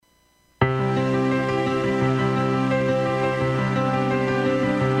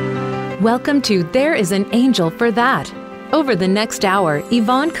Welcome to There is an Angel for That. Over the next hour,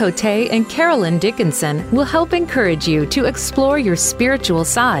 Yvonne Cote and Carolyn Dickinson will help encourage you to explore your spiritual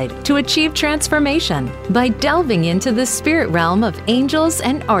side to achieve transformation by delving into the spirit realm of angels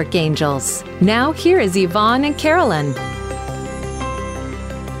and archangels. Now, here is Yvonne and Carolyn.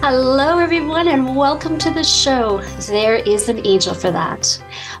 Hello, everyone, and welcome to the show. There is an angel for that.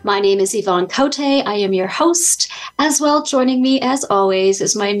 My name is Yvonne Cote. I am your host. As well, joining me, as always,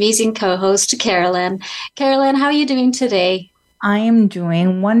 is my amazing co-host, Carolyn. Carolyn, how are you doing today? I am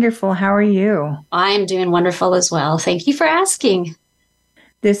doing wonderful. How are you? I'm doing wonderful as well. Thank you for asking.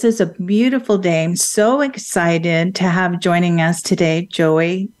 This is a beautiful day. I'm so excited to have joining us today,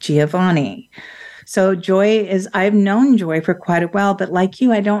 Joy Giovanni. So I've known Joy for quite a while, but like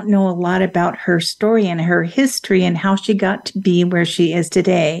you, I don't know a lot about her story and her history and how she got to be where she is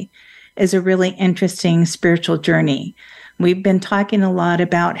today. Is a really interesting spiritual journey. We've been talking a lot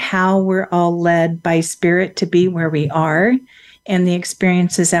about how we're all led by spirit to be where we are and the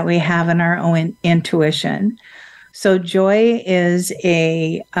experiences that we have in our own intuition. So Joy is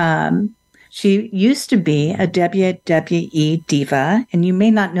she used to be a WWE Diva, and you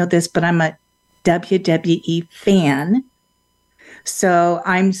may not know this, but I'm a WWE fan. So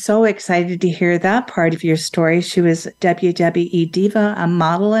I'm so excited to hear that part of your story. She was WWE Diva, a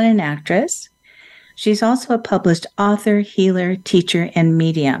model and an actress. She's also a published author, healer, teacher, and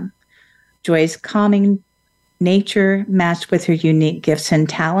medium. Joy's calming nature, matched with her unique gifts and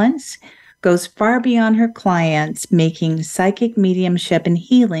talents, goes far beyond her clients, making psychic mediumship and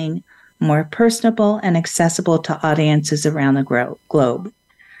healing more personable and accessible to audiences around the globe.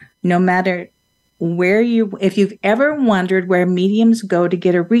 No matter if you've ever wondered where mediums go to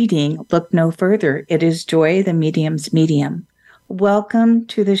get a reading, look no further. It is Joy, the medium's medium. Welcome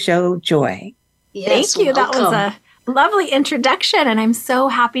to the show, Joy. Yes, thank you. Welcome. That was a lovely introduction, and I'm so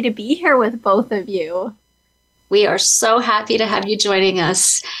happy to be here with both of you. We are so happy to have you joining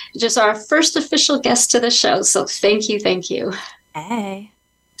us. Just our first official guest to the show, so thank you, thank you. Hey.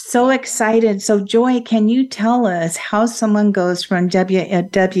 So excited. So, Joy, can you tell us how someone goes from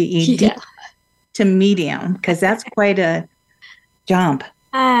WWE to medium, because that's quite a jump.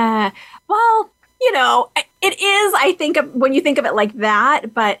 Well, it is, I think, when you think of it like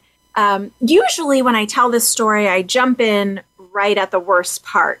that, but usually when I tell this story, I jump in right at the worst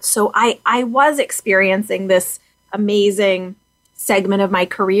part. So I was experiencing this amazing segment of my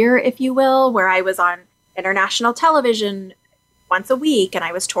career, if you will, where I was on international television once a week, and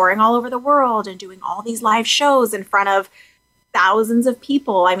I was touring all over the world and doing all these live shows in front of thousands of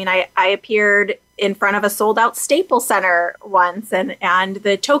people. I mean, I appeared in front of a sold-out Staples Center once, and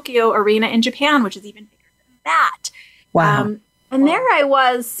the Tokyo Arena in Japan, which is even bigger than that. Wow. And there I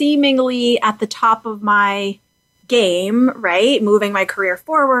was, seemingly at the top of my game, right? Moving my career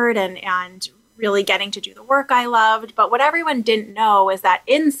forward and really getting to do the work I loved. But what everyone didn't know is that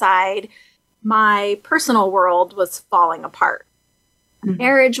inside, my personal world was falling apart. Mm-hmm.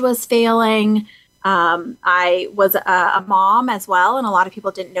 Marriage was failing. I was a mom as well, and a lot of people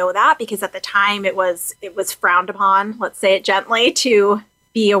didn't know that because at the time it was frowned upon, let's say it gently, to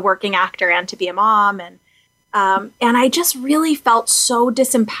be a working actor and to be a mom, and I just really felt so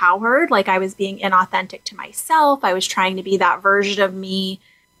disempowered, like I was being inauthentic to myself. I was trying to be that version of me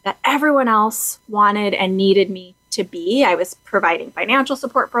that everyone else wanted and needed me to be. I was providing financial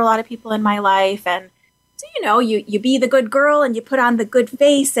support for a lot of people in my life, and so, you be the good girl and you put on the good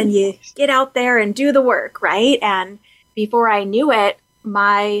face and you get out there and do the work, right? And before I knew it,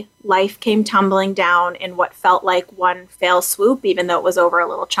 my life came tumbling down in what felt like one fell swoop, even though it was over a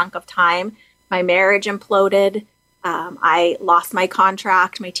little chunk of time. My marriage imploded. I lost my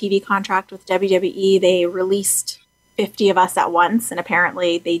contract, my TV contract with WWE. They released 50 of us at once, and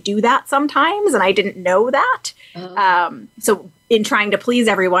apparently they do that sometimes, and I didn't know that. Oh. So in trying to please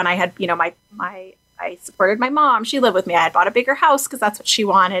everyone, I had, I supported my mom. She lived with me. I had bought a bigger house because that's what she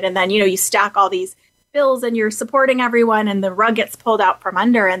wanted. And then, you stack all these bills and you're supporting everyone and the rug gets pulled out from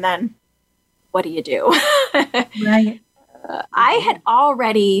under. And then what do you do? Right. I had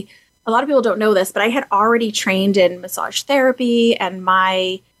already, a lot of people don't know this, but I had already trained in massage therapy. And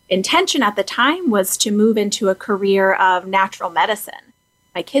my intention at the time was to move into a career of natural medicine.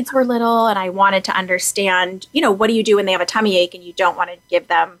 My kids were little and I wanted to understand, what do you do when they have a tummy ache and you don't want to give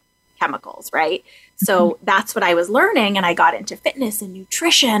them chemicals, right? So that's what I was learning, and I got into fitness and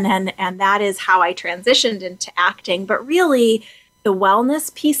nutrition, and that is how I transitioned into acting. But really, the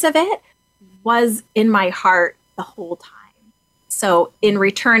wellness piece of it was in my heart the whole time. So in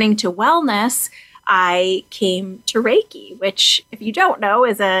returning to wellness, I came to Reiki, which, if you don't know,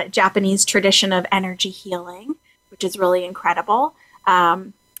 is a Japanese tradition of energy healing, which is really incredible.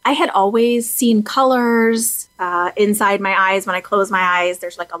 I had always seen colors inside my eyes. When I close my eyes,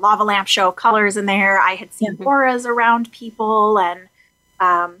 there's like a lava lamp show of colors in there. I had seen auras around people, and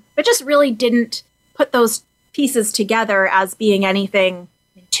but just really didn't put those pieces together as being anything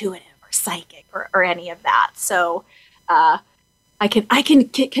intuitive or psychic or any of that. So I can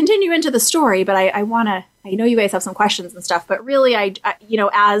continue into the story, but I know you guys have some questions and stuff, but really I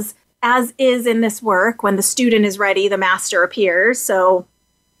as is in this work, when the student is ready, the master appears. So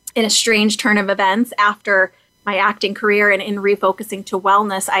in a strange turn of events, after my acting career and in refocusing to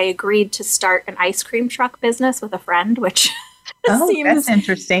wellness, I agreed to start an ice cream truck business with a friend, which seems that's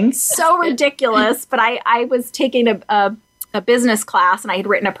interesting. So ridiculous. But I was taking a business class, and I had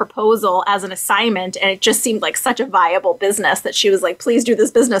written a proposal as an assignment, and it just seemed like such a viable business that she was like, please do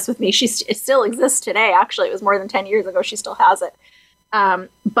this business with me. It still exists today. Actually, it was more than 10 years ago. She still has it.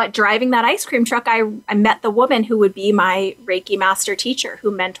 But driving that ice cream truck, I met the woman who would be my Reiki master teacher,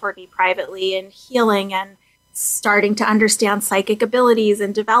 who mentored me privately in healing and starting to understand psychic abilities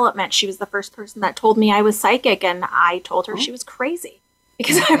and development. She was the first person that told me I was psychic, and I told her she was crazy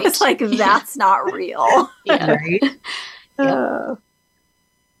because I was like, that's not real. Yeah. Right.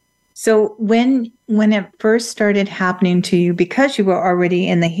 So when it first started happening to you, because you were already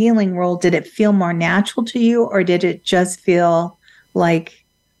in the healing world, did it feel more natural to you, or did it just feel like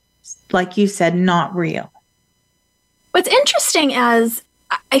you said, not real? What's interesting is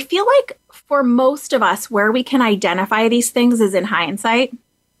I feel like for most of us, where we can identify these things is in hindsight.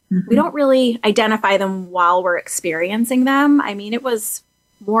 Mm-hmm. We don't really identify them while we're experiencing them. I mean, it was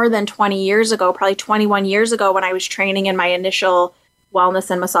more than 20 years ago, probably 21 years ago, when I was training in my initial wellness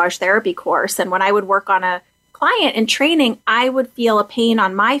and massage therapy course. And when I would work on a client in training, I would feel a pain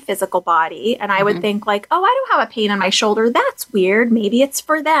on my physical body. And I would think like, oh, I don't have a pain on my shoulder. That's weird. Maybe it's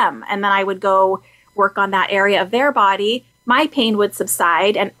for them. And then I would go work on that area of their body. My pain would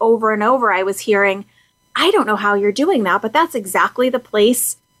subside. And over, I was hearing, I don't know how you're doing that, but that's exactly the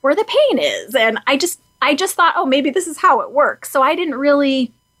place where the pain is. And I just thought, oh, maybe this is how it works. So I didn't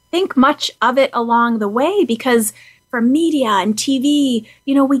really think much of it along the way, because from media and TV,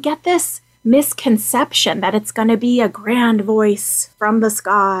 we get this misconception that it's going to be a grand voice from the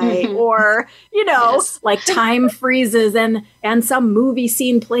sky, or, like time freezes and some movie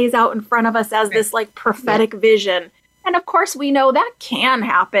scene plays out in front of us as this like prophetic vision. And of course, we know that can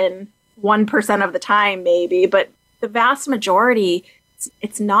happen 1% of the time, maybe, but the vast majority,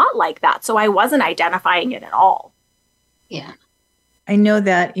 it's not like that. So I wasn't identifying it at all. Yeah. I know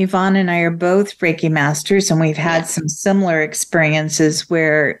that Yvonne and I are both Reiki masters, and we've had some similar experiences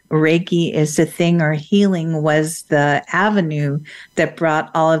where Reiki is the thing, or healing was the avenue that brought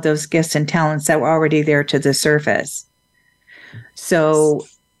all of those gifts and talents that were already there to the surface. So,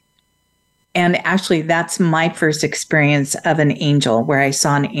 and actually that's my first experience of an angel, where I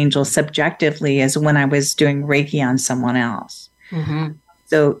saw an angel subjectively, as when I was doing Reiki on someone else. Mm-hmm.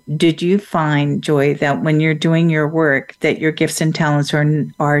 So did you find, Joy, that when you're doing your work, that your gifts and talents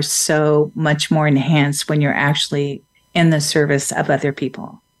are so much more enhanced when you're actually in the service of other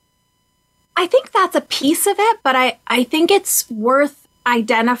people? I think that's a piece of it, but I think it's worth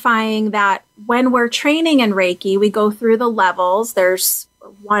identifying that when we're training in Reiki, we go through the levels. There's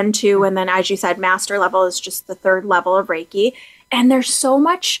 1, 2, and then, as you said, master level is just the 3rd level of Reiki. And there's so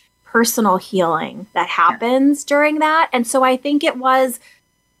much personal healing that happens during that. And so I think it was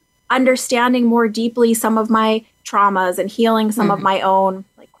understanding more deeply some of my traumas and healing some of my own,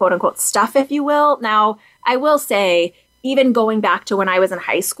 like, quote unquote, stuff, if you will. Now, I will say, even going back to when I was in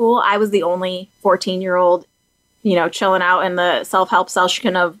high school, I was the only 14-year-old, chilling out in the self-help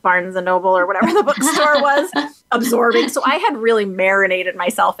section of Barnes and Noble or whatever the bookstore was, absorbing. So I had really marinated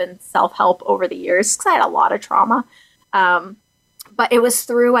myself in self-help over the years, because I had a lot of trauma. But it was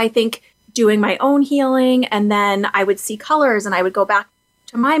through, I think, doing my own healing. And then I would see colors, and I would go back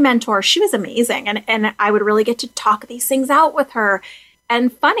to my mentor. She was amazing. And I would really get to talk these things out with her.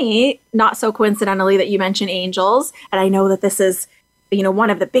 And funny, not so coincidentally, that you mentioned angels. And I know that this is, one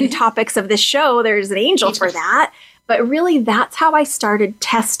of the big topics of this show. There's an angel for that. But really, that's how I started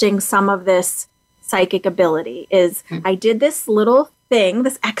testing some of this psychic ability. Is I did this little thing,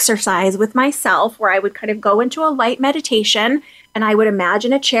 this exercise with myself, where I would kind of go into a light meditation, and I would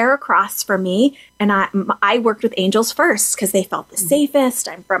imagine a chair across from me. And I worked with angels first, because they felt the safest.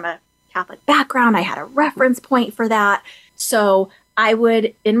 I'm from a Catholic background. I had a reference point for that. So I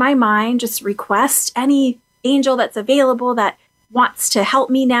would, in my mind, just request any angel that's available that wants to help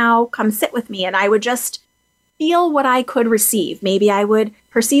me now, come sit with me. And I would just feel what I could receive. Maybe I would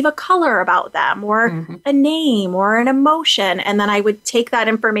perceive a color about them, or a name, or an emotion. And then I would take that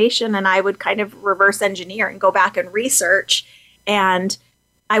information and I would kind of reverse engineer and go back and research. And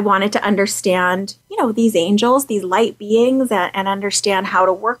I wanted to understand, these angels, these light beings, and understand how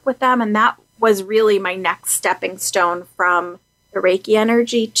to work with them. And that was really my next stepping stone from the Reiki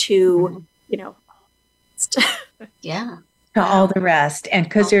energy to, Yeah. To all the rest. And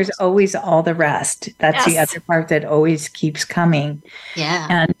because there's always all the rest. That's the other part that always keeps coming.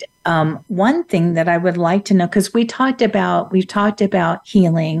 Yeah. And one thing that I would like to know, because we've talked about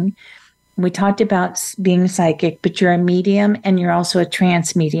healing, we talked about being psychic, but you're a medium and you're also a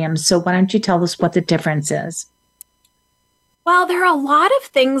trance medium. So why don't you tell us what the difference is? Well, there are a lot of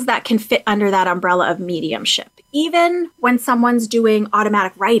things that can fit under that umbrella of mediumship. Even when someone's doing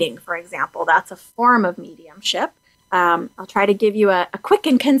automatic writing, for example, that's a form of mediumship. I'll try to give you a quick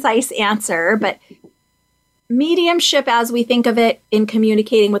and concise answer, but mediumship, as we think of it in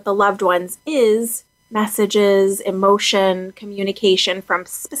communicating with the loved ones, is messages, emotion, communication from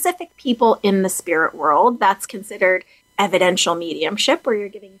specific people in the spirit world. That's considered evidential mediumship, where you're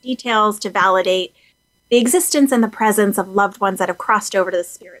giving details to validate the existence and the presence of loved ones that have crossed over to the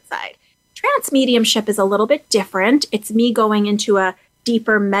spirit side. Trance mediumship is a little bit different. It's me going into a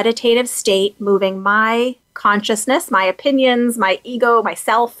deeper meditative state, moving my consciousness, my opinions, my ego,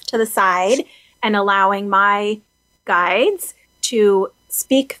 myself to the side, and allowing my guides to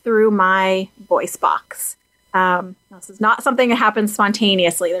speak through my voice box. This is not something that happens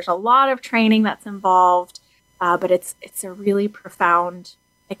spontaneously. There's a lot of training that's involved, but it's a really profound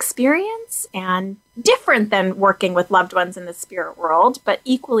experience and different than working with loved ones in the spirit world, but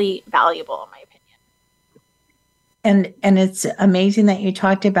equally valuable, in my opinion. And it's amazing that you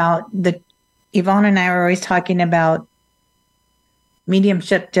talked about Yvonne and I are always talking about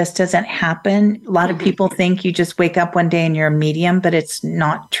mediumship just doesn't happen. A lot of people think you just wake up one day and you're a medium, but it's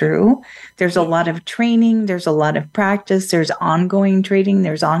not true. There's a lot of training. There's a lot of practice. There's ongoing training.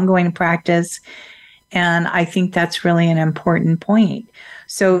 There's ongoing practice. And I think that's really an important point.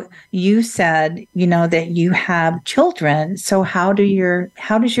 So you said, that you have children. So how does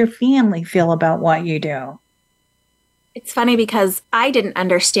your family feel about what you do? It's funny because I didn't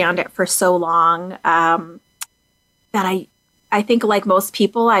understand it for so long that I think, like most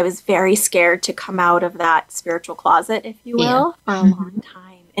people, I was very scared to come out of that spiritual closet, if you will, for a long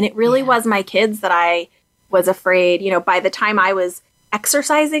time. And it really was my kids that I was afraid. By the time I was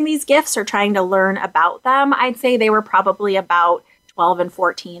exercising these gifts or trying to learn about them, I'd say they were probably about 12 and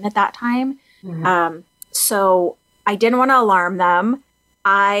 14 at that time. So I didn't want to alarm them.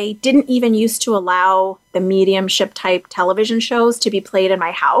 I didn't even used to allow the mediumship type television shows to be played in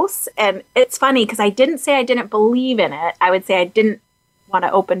my house. And it's funny because I didn't say I didn't believe in it. I would say I didn't want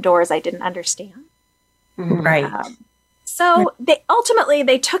to open doors I didn't understand. Right. So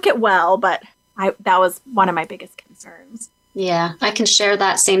they took it well, but that was one of my biggest concerns. Yeah, I can share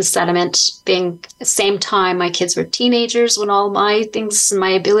that same sentiment. Being the same time, my kids were teenagers when all my things and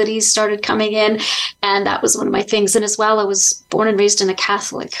my abilities started coming in. And that was one of my things. And as well, I was born and raised in a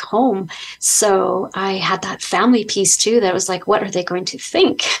Catholic home. So I had that family piece too, that was like, what are they going to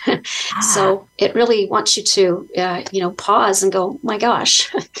think? So it really wants you to, pause and go, my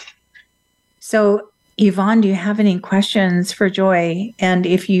gosh. So Yvonne, do you have any questions for Joy? And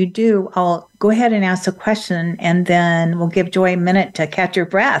if you do, I'll go ahead and ask a question, and then we'll give Joy a minute to catch her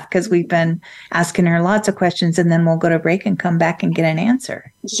breath, because we've been asking her lots of questions, and then we'll go to break and come back and get an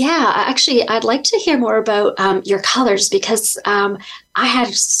answer. Yeah, actually, I'd like to hear more about your colors, because I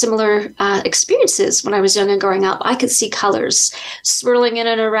had similar experiences when I was young and growing up. I could see colors swirling in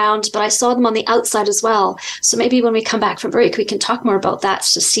and around, but I saw them on the outside as well. So maybe when we come back from break, we can talk more about that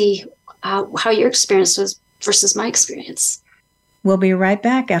to see how your experience was versus my experience. We'll be right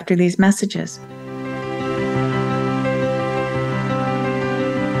back after these messages.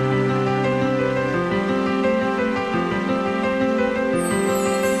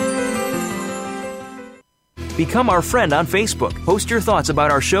 Become our friend on Facebook. Post your thoughts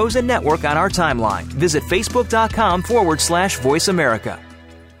about our shows and network on our timeline. Visit facebook.com/Voice America.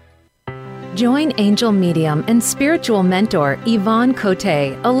 Join angel medium and spiritual mentor Yvonne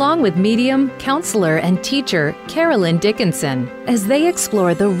Cote, along with medium, counselor, and teacher Carolyn Dickinson, as they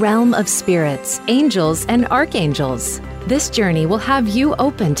explore the realm of spirits, angels, and archangels. This journey will have you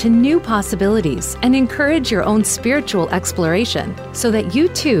open to new possibilities and encourage your own spiritual exploration, so that you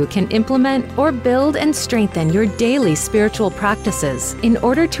too can implement or build and strengthen your daily spiritual practices in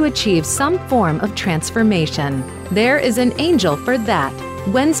order to achieve some form of transformation. There is an angel for that.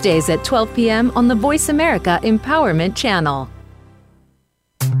 Wednesdays at 12 p.m. on the Voice America Empowerment Channel.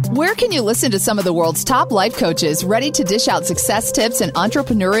 Where can you listen to some of the world's top life coaches ready to dish out success tips and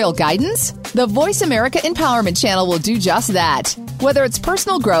entrepreneurial guidance? The Voice America Empowerment Channel will do just that. Whether it's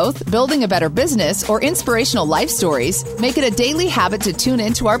personal growth, building a better business, or inspirational life stories, make it a daily habit to tune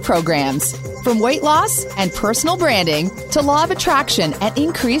into our programs. From weight loss and personal branding to law of attraction and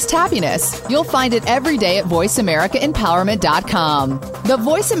increased happiness, you'll find it every day at VoiceAmericaEmpowerment.com. The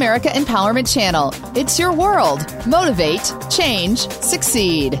Voice America Empowerment Channel. It's your world. Motivate, change,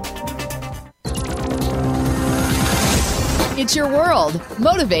 succeed. It's your world.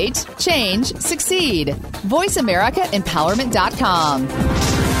 Motivate, change, succeed.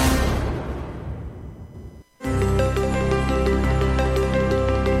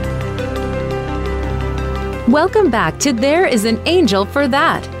 Welcome back to There is an Angel for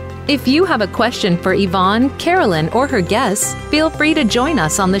That. If you have a question for Yvonne, Carolyn, or her guests, feel free to join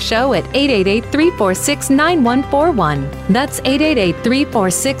us on the show at 888-346-9141. That's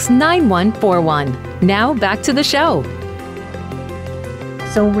 888-346-9141. Now back to the show.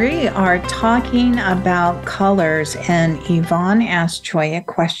 So we are talking about colors, and Yvonne asked Joy a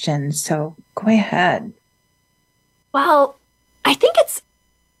question. So go ahead. Well, I think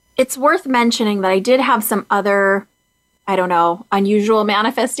it's worth mentioning that I did have some other, unusual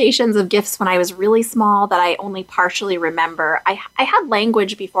manifestations of gifts when I was really small that I only partially remember. I had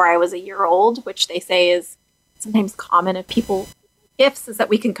language before I was a year old, which they say is sometimes common of people. Gifts is that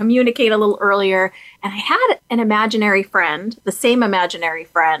we can communicate a little earlier. And I had an imaginary friend, the same imaginary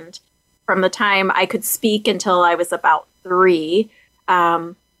friend, from the time I could speak until I was about 3.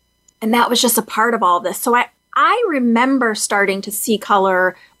 And that was just a part of all of this. So I remember starting to see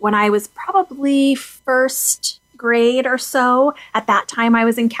color when I was probably first grade or so. At that time, I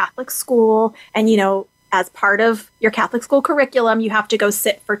was in Catholic school. And, as part of your Catholic school curriculum, you have to go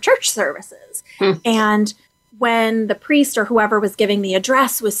sit for church services. And when the priest or whoever was giving the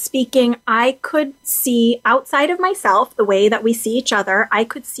address was speaking, I could see outside of myself, the way that we see each other, I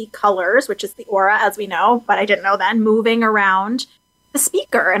could see colors, which is the aura, as we know, but I didn't know then, moving around the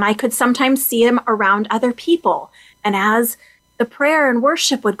speaker. And I could sometimes see him around other people. And as the prayer and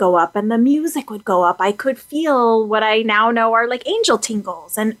worship would go up and the music would go up, I could feel what I now know are like angel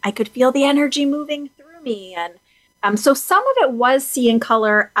tingles. And I could feel the energy moving through me. And so some of it was seeing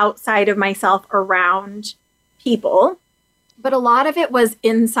color outside of myself around people, but a lot of it was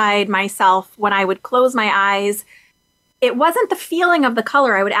inside myself. When I would close my eyes, it wasn't the feeling of the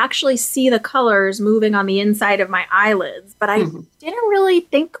color. I would actually see the colors moving on the inside of my eyelids, but I didn't really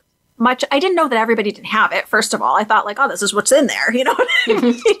think much. I didn't know that everybody didn't have it. First of all, I thought this is what's in there, you know what I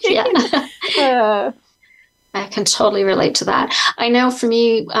mean? Yeah. I can totally relate to that. I know for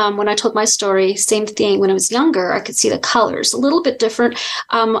me, when I told my story, same thing. When I was younger, I could see the colors a little bit different.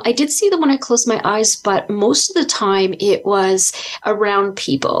 I did see them when I closed my eyes, but most of the time it was around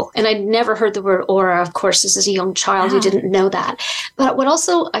people. And I'd never heard the word aura. Of course, as a young child, you didn't know that. But what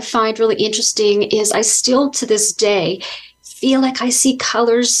also I find really interesting is I still to this day feel like I see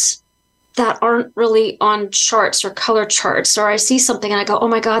colors that aren't really on charts or color charts, or I see something and I go, oh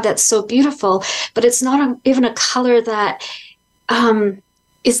my God, that's so beautiful. But it's not even a color that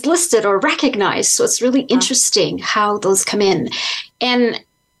is listed or recognized. So it's really interesting how those come in. And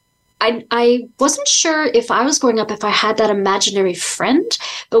I wasn't sure if I was growing up, if I had that imaginary friend,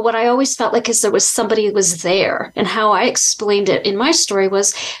 but what I always felt like is there was somebody who was there. And how I explained it in my story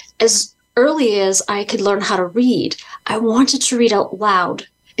was as early as I could learn how to read, I wanted to read out loud,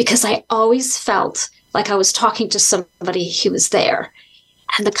 because I always felt like I was talking to somebody who was there.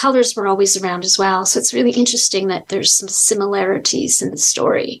 And the colors were always around as well. So it's really interesting that there's some similarities in the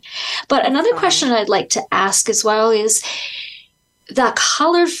story. But another question I'd like to ask as well is that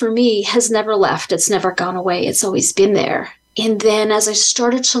color for me has never left. It's never gone away. It's always been there. And then as I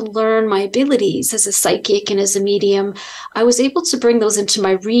started to learn my abilities as a psychic and as a medium, I was able to bring those into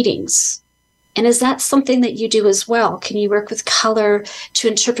my readings. And is that something that you do as well? Can you work with color to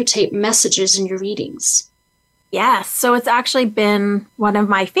interpret messages in your readings? Yes. So it's actually been one of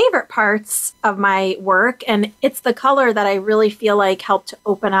my favorite parts of my work. And it's the color that I really feel like helped to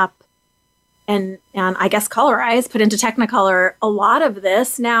open up and I guess colorize, put into Technicolor a lot of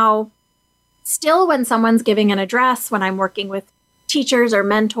this. Now, still when someone's giving an address, when I'm working with teachers or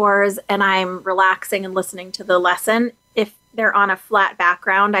mentors and I'm relaxing and listening to the lesson, if they're on a flat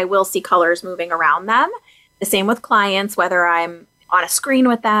background, I will see colors moving around them. The same with clients, whether I'm on a screen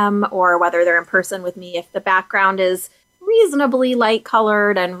with them or whether they're in person with me. If the background is reasonably light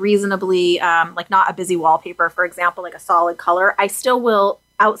colored and reasonably like not a busy wallpaper, for example, like a solid color, I still will,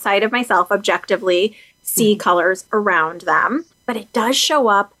 outside of myself, objectively see colors around them. But it does show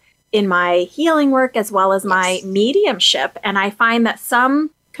up in my healing work as well as my mediumship. And I find that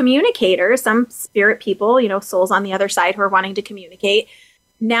some communicators, some spirit people, souls on the other side who are wanting to communicate,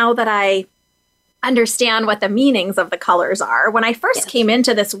 now that I understand what the meanings of the colors are. When I first came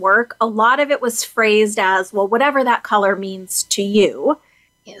into this work, a lot of it was phrased as, well, whatever that color means to you.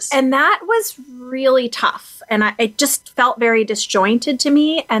 Yes. And that was really tough. And it just felt very disjointed to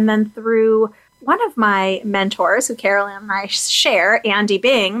me. And then through one of my mentors, who Carolyn and I share, Andy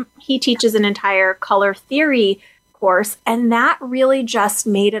Bing, he teaches an entire color theory course. And that really just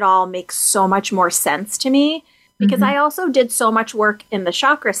made it all make so much more sense to me, because I also did so much work in the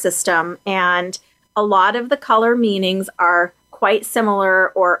chakra system. And a lot of the color meanings are quite similar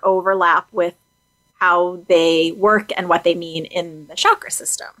or overlap with how they work and what they mean in the chakra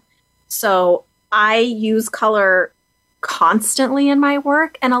system. So I use color constantly in my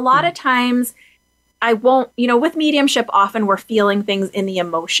work. And a lot of times I won't, with mediumship, often we're feeling things in the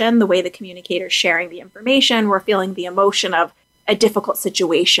emotion, the way the communicator's sharing the information, we're feeling the emotion of a difficult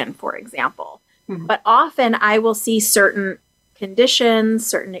situation, for example. But often I will see certain conditions,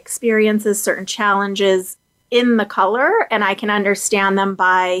 certain experiences, certain challenges in the color, and I can understand them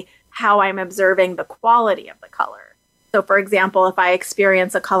by how I'm observing the quality of the color. So for example, if I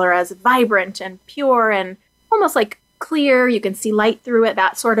experience a color as vibrant and pure and almost like clear, you can see light through it,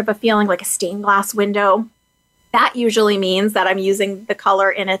 that sort of a feeling, like a stained glass window, that usually means that I'm using the color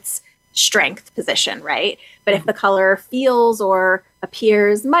in its strength position, right? But if the color feels or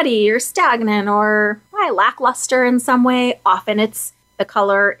appears muddy or stagnant or lackluster in some way, often it's the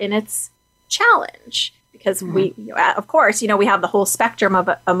color in its challenge. Because we, of course, we have the whole spectrum of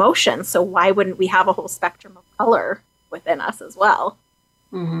emotions. So why wouldn't we have a whole spectrum of color within us as well?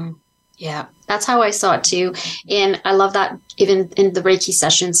 Yeah, that's how I saw it too. And I love that even in the Reiki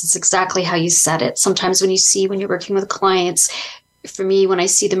sessions, it's exactly how you said it. Sometimes when you're working with clients, for me, when I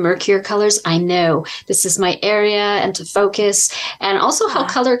see the murkier colors, I know this is my area and to focus. And also how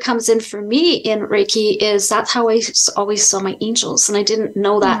color comes in for me in Reiki is that's how I always saw my angels. And I didn't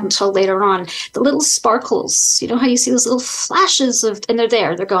know that until later on. The little sparkles, you know how you see those little flashes and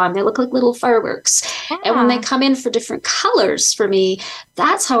they're gone. They look like little fireworks. And when they come in for different colors for me,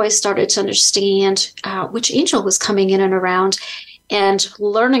 that's how I started to understand which angel was coming in and around. And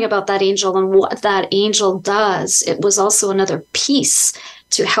learning about that angel and what that angel does, it was also another piece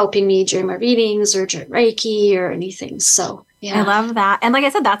to helping me during my readings or during Reiki or anything. So, yeah. I love that. And like I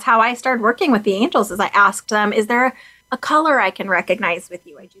said, that's how I started working with the angels, is I asked them, is there a color I can recognize with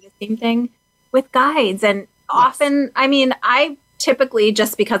you? I do the same thing with guides. And often, I typically,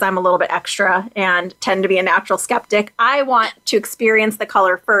 just because I'm a little bit extra and tend to be a natural skeptic, I want to experience the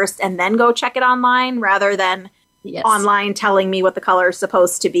color first and then go check it online rather than online telling me what the color is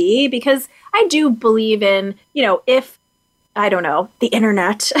supposed to be, because I do believe in, if, I don't know, the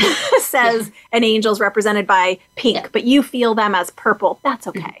internet says an angel's represented by pink, but you feel them as purple, that's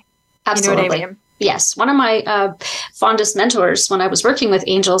okay. Absolutely. You know what I mean? Yes. One of my fondest mentors when I was working with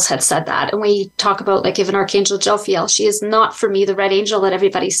angels had said that. And we talk about like even Archangel Jophiel. She is not for me the red angel that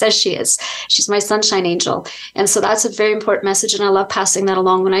everybody says she is. She's my sunshine angel. And so that's a very important message. And I love passing that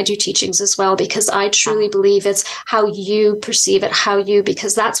along when I do teachings as well, because I truly believe it's how you perceive it,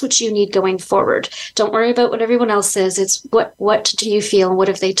 because that's what you need going forward. Don't worry about what everyone else says. It's what do you feel? And what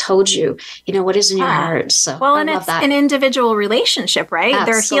have they told you? What is in your heart? So well, I and love it's that. an individual relationship, right?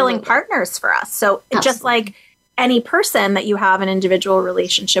 Absolutely. They're healing partners for us. So just like any person that you have an individual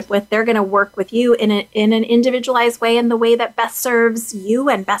relationship with, they're going to work with you in an individualized way, in the way that best serves you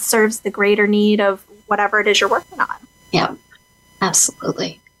and best serves the greater need of whatever it is you're working on. Yeah,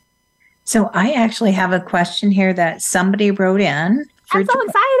 absolutely. So I actually have a question here that somebody wrote in. I'm so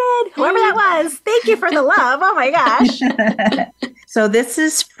excited. Whoever that was. Thank you for the love. Oh my gosh. So this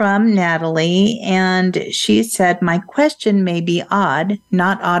is from Natalie, and she said, my question may be odd,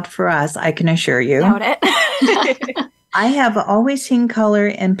 not odd for us, I can assure you. Doubt it. I have always seen color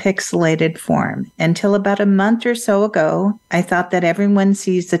in pixelated form. Until about a month or so ago, I thought that everyone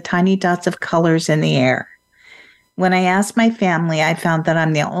sees the tiny dots of colors in the air. When I asked my family, I found that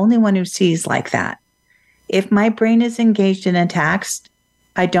I'm the only one who sees like that. If my brain is engaged in a task,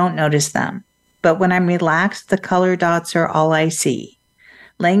 I don't notice them. But when I'm relaxed, the color dots are all I see.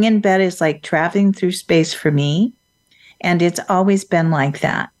 Laying in bed is like traveling through space for me, and it's always been like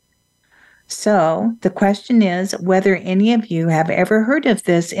that. So the question is whether any of you have ever heard of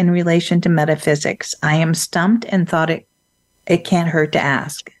this in relation to metaphysics. I am stumped and thought it can't hurt to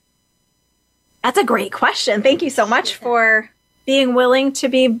ask. That's a great question. Thank you so much for being willing to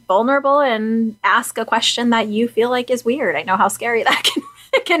be vulnerable and ask a question that you feel like is weird. I know how scary that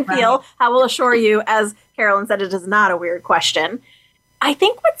can feel. Right. I will assure you, as Carolyn said, it is not a weird question. I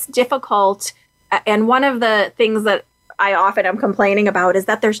think what's difficult, and one of the things that I often am complaining about, is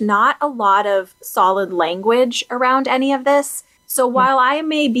that there's not a lot of solid language around any of this. So while I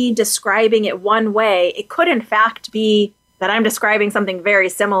may be describing it one way, it could in fact be that I'm describing something very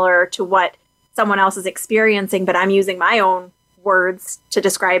similar to what someone else is experiencing, but I'm using my own words to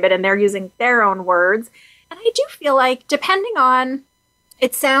describe it and they're using their own words. And I do feel like, depending on,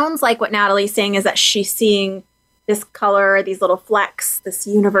 it sounds like what Natalie's saying is that she's seeing this color, these little flecks, this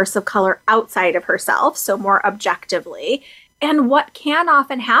universe of color outside of herself, so more objectively. And what can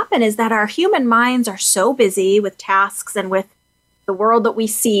often happen is that our human minds are so busy with tasks and with the world that we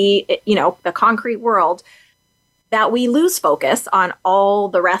see, the concrete world, that we lose focus on all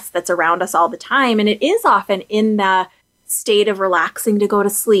the rest that's around us all the time. And it is often in the state of relaxing to go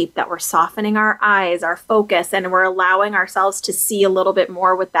to sleep that we're softening our eyes, our focus, and we're allowing ourselves to see a little bit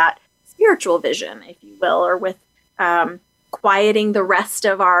more with that spiritual vision, if you will, or with quieting the rest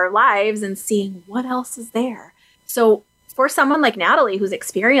of our lives and seeing what else is there. So for someone like Natalie who's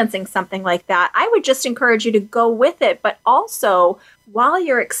experiencing something like that, I would just encourage you to go with it. But also, while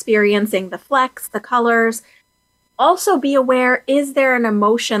you're experiencing the flecks, the colors, also be aware, is there an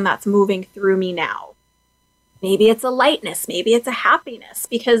emotion that's moving through me now? Maybe it's a lightness, maybe it's a happiness,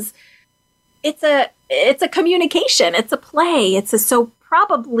 because it's a communication, it's a play, so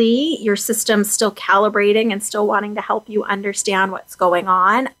probably your system's still calibrating and still wanting to help you understand what's going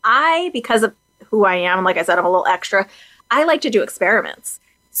on. Because of who I am, like I said, I'm a little extra, I like to do experiments.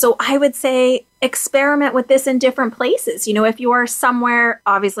 So I would say experiment with this in different places. If you are somewhere,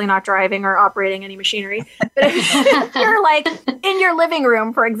 obviously not driving or operating any machinery, but if you're like in your living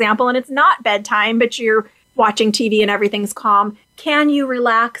room, for example, and it's not bedtime, but you're watching TV and everything's calm, can you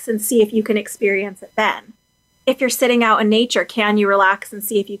relax and see if you can experience it then? If you're sitting out in nature, can you relax and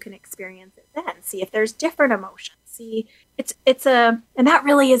see if you can experience it then? See if there's different emotions. See, and that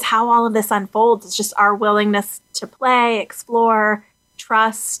really is how all of this unfolds. It's just our willingness to play, explore,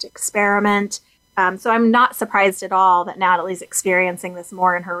 trust, experiment. So I'm not surprised at all that Natalie's experiencing this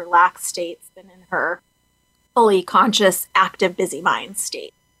more in her relaxed states than in her fully conscious, active, busy mind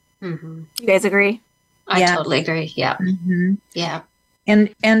state. Mm-hmm. You guys agree? I totally agree. Yeah. Mm-hmm. Yeah.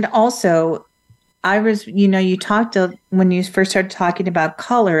 And also, I was, you talked when you first started talking about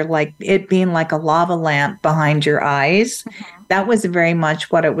color, like it being like a lava lamp behind your eyes. Mm-hmm. That was very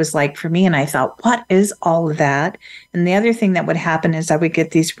much what it was like for me. And I thought, what is all of that? And the other thing that would happen is I would get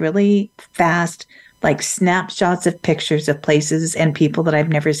these really fast, like snapshots of pictures of places and people that I've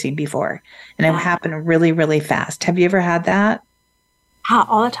never seen before. And it would happen really, really fast. Have you ever had that?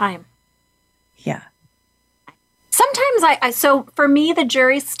 All the time. Yeah. Sometimes so for me, the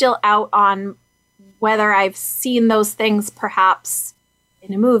jury's still out on whether I've seen those things perhaps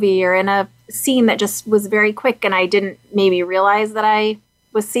in a movie or in a scene that just was very quick and I didn't maybe realize that I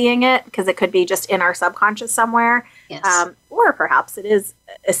was seeing it, because it could be just in our subconscious somewhere. Yes. Or perhaps it is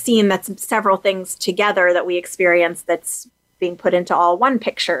a scene that's several things together that we experience that's being put into all one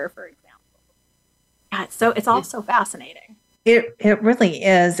picture, for example. Yeah, so it's all so fascinating. It really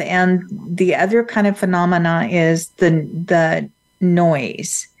is. And the other kind of phenomena is the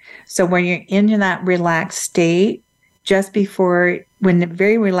noise. So when you're in that relaxed state, when the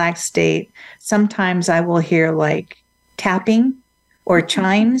very relaxed state, sometimes I will hear like tapping or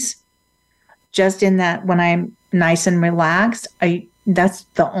chimes just in that when I'm nice and relaxed. That's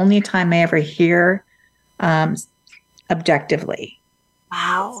the only time I ever hear objectively.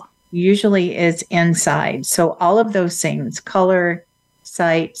 Wow. Usually is inside. So all of those things, color,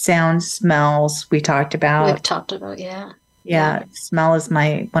 sight, sound, smells, we've talked about, yeah. Yeah, smell is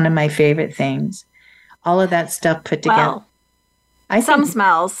one of my favorite things. All of that stuff put together. Well, some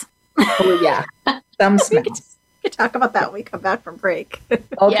smells. Oh, yeah. Some smells. We could talk about that when we come back from break. Okay,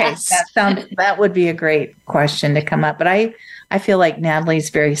 Yes. that would be a great question to come up. But I feel like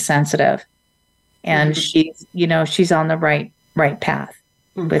Natalie's very sensitive, and she's on the right path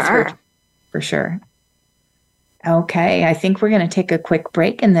with her, for sure. Okay, I think we're going to take a quick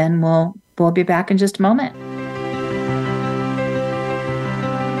break, and then we'll be back in just a moment.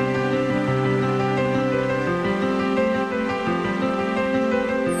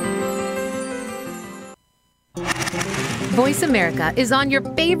 Voice America is on your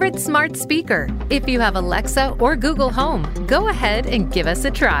favorite smart speaker. If you have Alexa or Google Home, go ahead and give us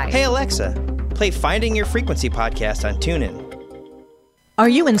a try. Hey Alexa, play Finding Your Frequency podcast on TuneIn. Are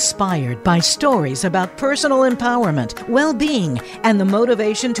you inspired by stories about personal empowerment, well-being, and the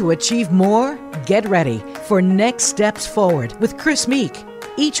motivation to achieve more? Get ready for Next Steps Forward with Chris Meek.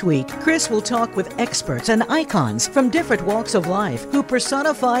 Each week, Chris will talk with experts and icons from different walks of life who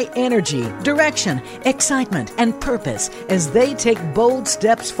personify energy, direction, excitement, and purpose as they take bold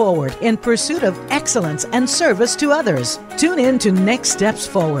steps forward in pursuit of excellence and service to others. Tune in to Next Steps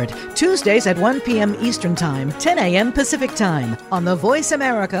Forward, Tuesdays at 1 p.m. Eastern Time, 10 a.m. Pacific Time on the Voice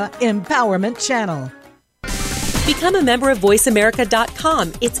America Empowerment Channel. Become a member of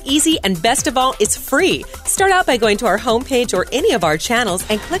VoiceAmerica.com. It's easy, and best of all, it's free. Start out by going to our homepage or any of our channels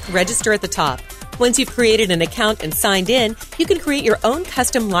and click register at the top. Once you've created an account and signed in, you can create your own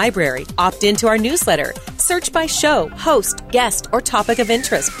custom library, opt into our newsletter, search by show, host, guest, or topic of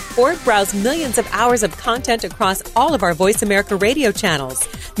interest, or browse millions of hours of content across all of our Voice America radio channels.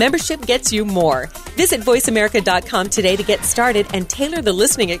 Membership gets you more. Visit VoiceAmerica.com today to get started and tailor the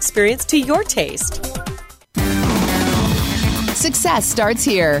listening experience to your taste. Success starts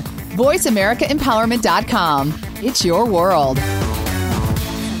here. VoiceAmericaEmpowerment.com. It's your world.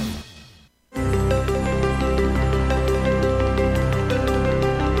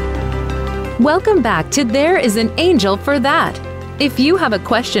 Welcome back to There is an Angel for That. If you have a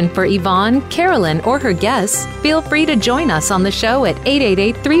question for Yvonne, Carolyn, or her guests, feel free to join us on the show at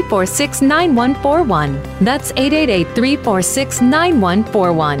 888-346-9141. That's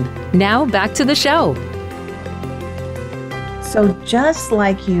 888-346-9141. Now back to the show. So just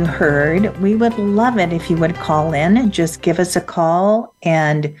like you heard, we would love it if you would call in and just give us a call,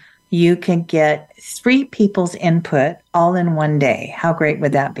 and you can get 3 people's input all in one day. How great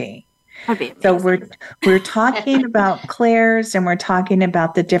would that be? That'd be amazing. So we're talking about clairs, and we're talking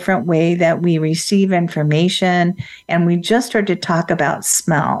about the different way that we receive information, and we just started to talk about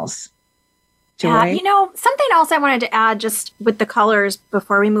smells. Joy? Yeah, something else I wanted to add just with the colors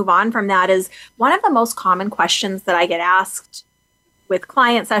before we move on from that is one of the most common questions that I get asked with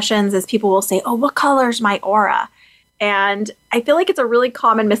client sessions is people will say, oh, what color is my aura? And I feel like it's a really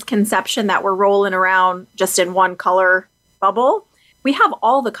common misconception that we're rolling around just in one color bubble. We have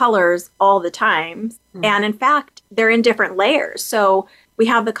all the colors all the time. Mm-hmm. And in fact, they're in different layers. So we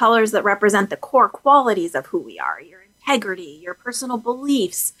have the colors that represent the core qualities of who we are, your integrity, your personal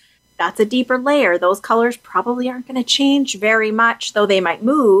beliefs. That's a deeper layer. Those colors probably aren't going to change very much, though they might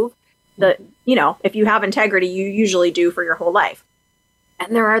move. If you have integrity, you usually do for your whole life.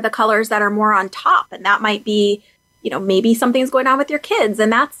 And there are the colors that are more on top. And that might be, maybe something's going on with your kids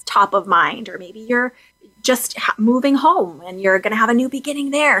and that's top of mind. Or maybe you're just moving home and you're going to have a new beginning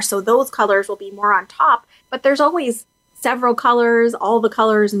there. So those colors will be more on top. But there's always several colors, all the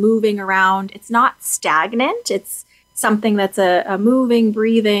colors moving around. It's not stagnant. It's something that's a moving,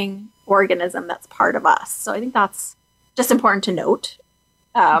 breathing organism that's part of us. So I think that's just important to note.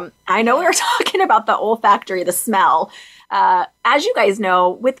 I know we were talking about the olfactory, the smell. As you guys know,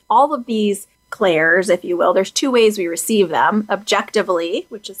 with all of these clairs, if you will, there's 2 ways we receive them. Objectively,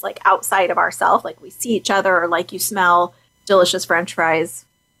 which is like outside of ourselves, like we see each other, or like you smell delicious French fries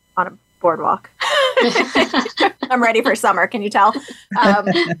on a boardwalk. I'm ready for summer, can you tell?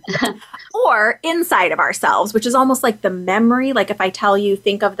 Or inside of ourselves, which is almost like the memory. Like if I tell you,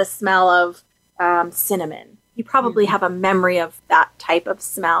 think of the smell of cinnamon, you probably have a memory of that type of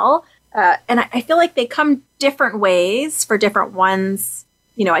smell. And I feel like they come different ways for different ones,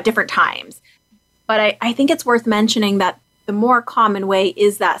 at different times. But I think it's worth mentioning that the more common way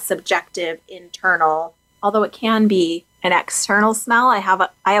is that subjective, internal, although it can be an external smell. I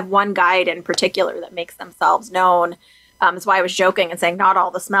have one guide in particular that makes themselves known. That's why I was joking and saying not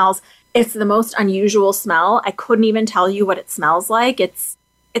all the smells. It's the most unusual smell. I couldn't even tell you what it smells like. It's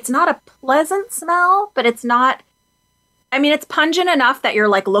not a pleasant smell, but it's not. I mean, it's pungent enough that you're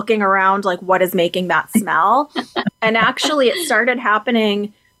like looking around, like what is making that smell? And actually, it started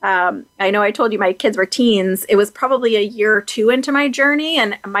happening. I know I told you my kids were teens. It was probably a year or 2 into my journey,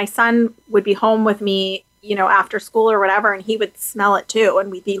 and my son would be home with me, after school or whatever, and he would smell it too.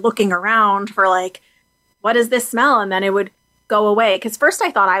 And we'd be looking around for like, what is this smell? And then it would go away. Because first I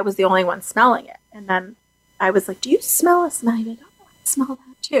thought I was the only one smelling it. And then I was like, do you smell a smell? I smell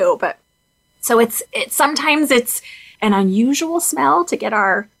that too. But so it's sometimes it's an unusual smell to get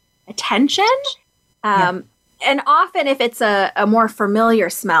our attention. And often if it's a more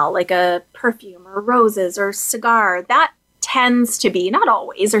familiar smell, like a perfume or roses or cigar, that tends to be, not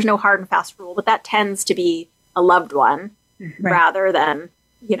always, there's no hard and fast rule, but that tends to be a loved one rather than,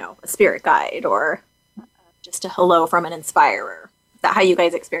 a spirit guide or just a hello from an inspirer. Is that how you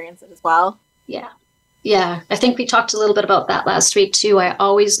guys experience it as well? Yeah. Yeah. I think we talked a little bit about that last week too. I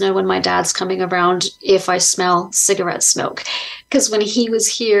always know when my dad's coming around if I smell cigarette smoke, because when he was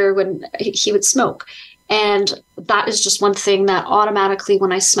here, when he would smoke. And that is just one thing that automatically,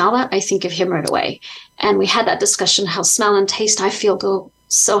 when I smell that, I think of him right away. And we had that discussion, how smell and taste, I feel, go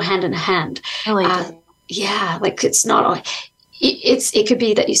so hand in hand. Really? Yeah, like it's not. It could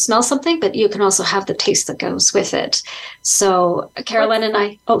be that you smell something, but you can also have the taste that goes with it. So Carolyn and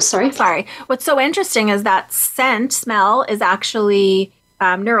I. Oh, sorry. Sorry. What's so interesting is that smell is actually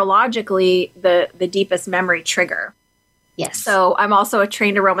neurologically the deepest memory trigger. Yes. So I'm also a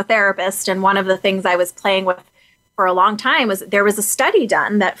trained aromatherapist, and one of the things I was playing with for a long time was there was a study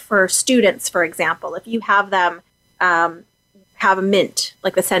done that for students, for example, if you have them have a mint,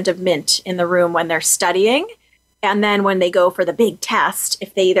 like the scent of mint in the room when they're studying, and then when they go for the big test,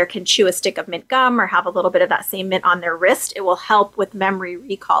 if they either can chew a stick of mint gum or have a little bit of that same mint on their wrist, it will help with memory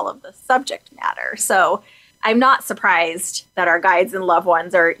recall of the subject matter. So I'm not surprised that our guides and loved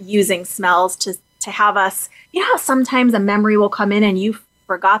ones are using smells to have us, you know how sometimes a memory will come in and you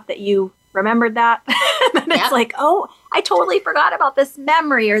forgot that you remembered that? And then it's like, oh, I totally forgot about this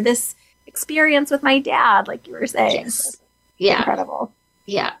memory or this experience with my dad, like you were saying. Yes. Yeah. Incredible.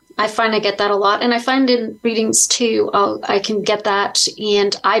 Yeah. I find I get that a lot. And I find in readings too, I can get that.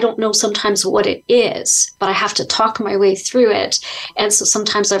 And I don't know sometimes what it is, but I have to talk my way through it. And so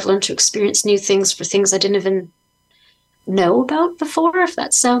sometimes I've learned to experience new things for things I didn't even know about before, if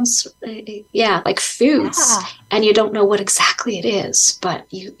that sounds, like foods. Yeah. And you don't know what exactly it is,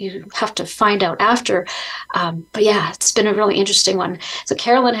 but you have to find out after. But yeah, it's been a really interesting one. So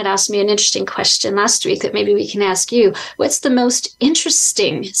Carolyn had asked me an interesting question last week that maybe we can ask you. What's the most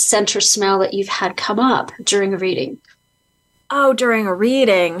interesting scent or smell that you've had come up during a reading? Oh, during a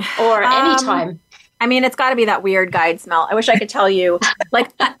reading. Or any time. I mean, it's got to be that weird guide smell. I wish I could tell you.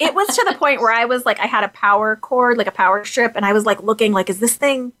 Like, it was to the point where I was like, I had a power cord, like a power strip, and I was like looking like, is this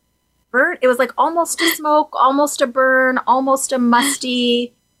thing burnt? It was like almost a smoke, almost a burn, almost a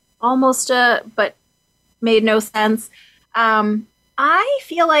musty, but made no sense. I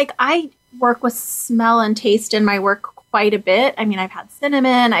feel like I work with smell and taste in my work quite a bit. I mean, I've had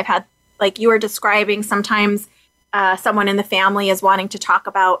cinnamon. I've had, like you were describing, sometimes someone in the family is wanting to talk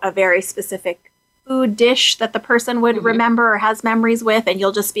about a very specific food dish that the person would remember or has memories with, and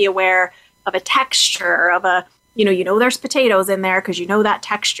you'll just be aware of a texture of a, you know there's potatoes in there because you know that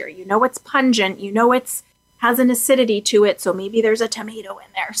texture, it's pungent, it's has an acidity to it, so maybe there's a tomato in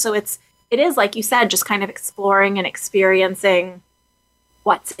there. So it is like you said, just kind of exploring and experiencing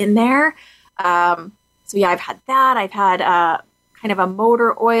what's in there. So yeah, I've had that. I've had kind of a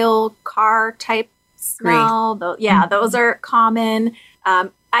motor oil car type smell. Those are common.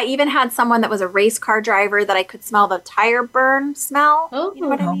 I even had someone that was a race car driver that I could smell the tire burn smell. Oh, you know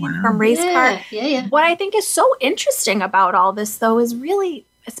what I mean? Wow. From race car. Yeah. What I think is so interesting about all this, though, is really,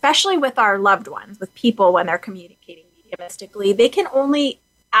 especially with our loved ones, with people when they're communicating mediumistically, they can only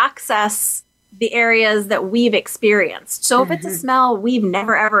access the areas that we've experienced. So if it's a smell we've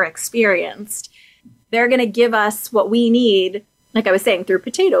never, ever experienced, they're going to give us what we need, like I was saying, through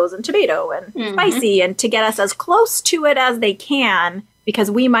potatoes and tomato and spicy, and to get us as close to it as they can,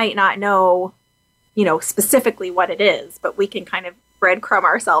 because we might not know, specifically what it is, but we can kind of breadcrumb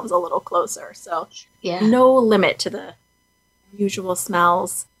ourselves a little closer. So no limit to the usual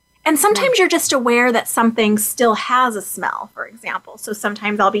smells. And sometimes you're just aware that something still has a smell, for example. So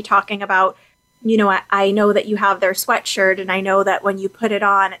sometimes I'll be talking about, I know that you have their sweatshirt, and I know that when you put it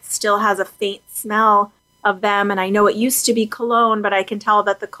on, it still has a faint smell of them. And I know it used to be cologne, but I can tell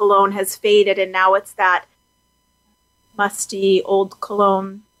that the cologne has faded, and now it's that musty old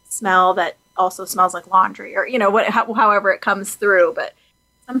cologne smell that also smells like laundry, or however it comes through. But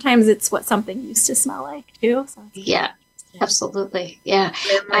sometimes it's what something used to smell like too. So absolutely. Yeah.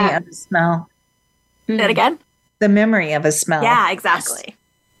 Memory of a smell. Say that again? The memory of a smell. Yeah, exactly.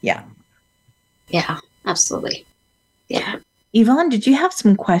 Yes. Yeah, absolutely. Yeah. Yvonne, did you have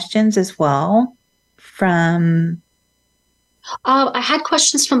some questions as well from... I had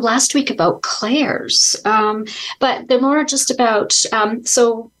questions from last week about clairs, but they're more just about,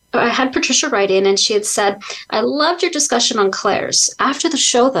 so I had Patricia write in, and she had said, I loved your discussion on clairs. After the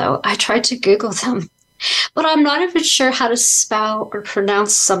show, though, I tried to Google them, but I'm not even sure how to spell or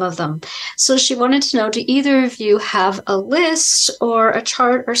pronounce some of them. So she wanted to know, do either of you have a list or a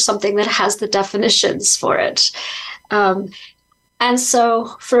chart or something that has the definitions for it? And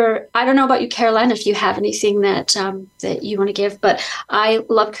so I don't know about you, Caroline, if you have anything that that you want to give, but I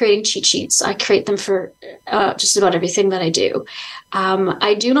love creating cheat sheets. I create them for just about everything that I do.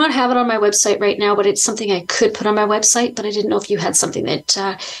 I do not have it on my website right now, but it's something I could put on my website, but I didn't know if you had something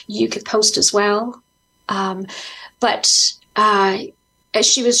that you could post as well. But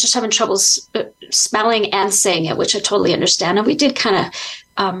she was just having trouble spelling and saying it, which I totally understand. And we did kind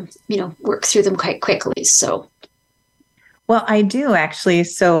of, work through them quite quickly. So. Well, I do actually.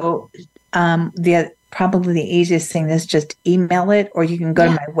 So probably the easiest thing is just email it, or you can go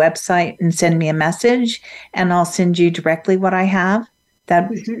to my website and send me a message, and I'll send you directly what I have.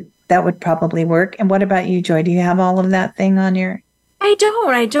 That would probably work. And what about you, Joy? Do you have all of that thing on your? I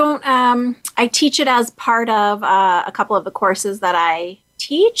don't. I teach it as part of a couple of the courses that I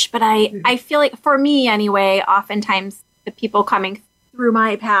teach, but I feel like, for me anyway, oftentimes the people coming through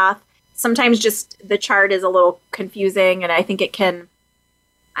my path, sometimes just the chart is a little confusing, and I think it can,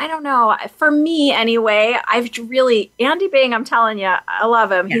 I don't know. For me anyway, Andy Bing, I'm telling you, I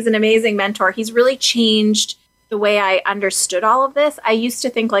love him. Yeah. He's an amazing mentor. He's really changed the way I understood all of this. I used to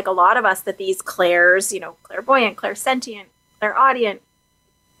think, like a lot of us, that these clairs, clairvoyant, clairsentient, clairaudient,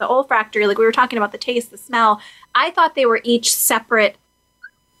 the olfactory, like we were talking about the taste, the smell, I thought they were each separate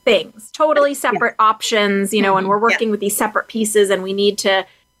things, totally separate options, and we're working with these separate pieces, and we need to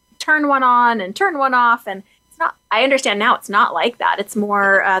turn one on and turn one off. And it's not, I understand now it's not like that. It's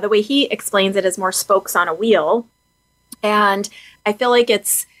more, the way he explains it is more spokes on a wheel. And I feel like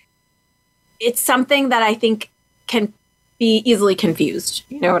it's something that I think can be easily confused.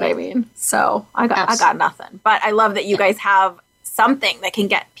 You know what I mean? So I got nothing, but I love that you guys have something that can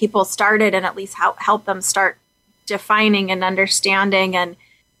get people started and at least help them start defining and understanding. And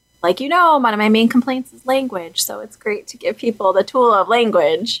like, one of my main complaints is language. So it's great to give people the tool of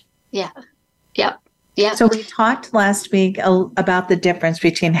language. Yeah. Yep. Yeah. So we talked last week about the difference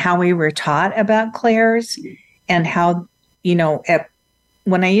between how we were taught about clairs and how,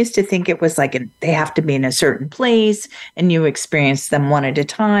 when I used to think it was like they have to be in a certain place and you experience them one at a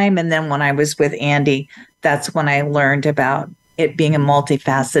time. And then when I was with Andy, that's when I learned about it being a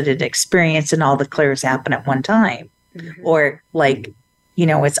multifaceted experience and all the clairs happen at one time. Or like,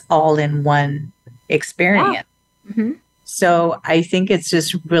 it's all in one experience. Yeah. So I think it's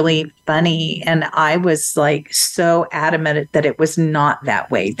just really funny. And I was like so adamant that it was not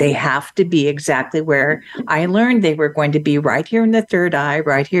that way. They have to be exactly where I learned they were going to be, right here in the third eye,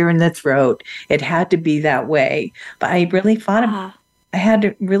 right here in the throat. It had to be that way. But I really thought I had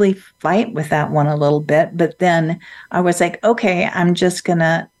to really fight with that one a little bit. But then I was like, okay, I'm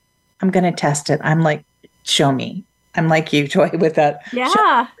going to test it. I'm like, show me. I'm like you, Joy, with that.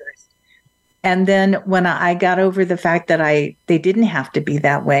 Yeah. And then when I got over the fact that they didn't have to be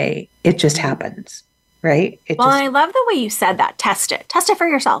that way, it just happens, right? I love the way you said that. Test it. Test it for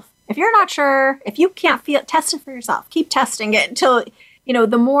yourself. If you're not sure, if you can't feel it, test it for yourself. Keep testing it until,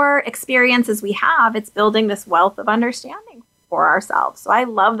 the more experiences we have, it's building this wealth of understanding for ourselves. So I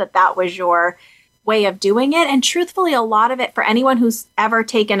love that was your way of doing it. And truthfully, a lot of it, for anyone who's ever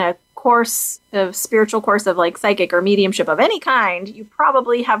taken a spiritual course of like psychic or mediumship of any kind, you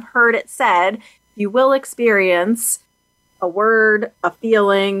probably have heard it said, you will experience a word, a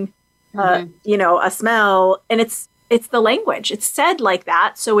feeling, a smell, and it's the language. It's said like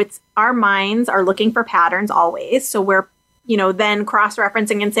that. So it's, our minds are looking for patterns always. So we're, then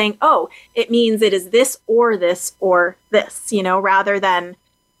cross-referencing and saying, oh, it means it is this or this or this, rather than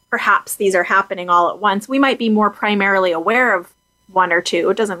perhaps these are happening all at once. We might be more primarily aware of one or two.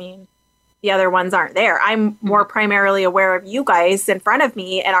 It doesn't mean the other ones aren't there. I'm more primarily aware of you guys in front of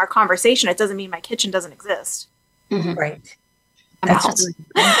me and our conversation. It doesn't mean my kitchen doesn't exist. Right. That's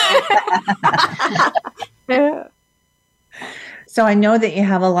So I know that you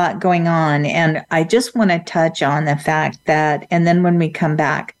have a lot going on, and I just want to touch on the fact that, and then when we come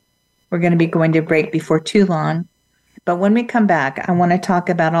back, we're going to be going to break before too long. But when we come back, I want to talk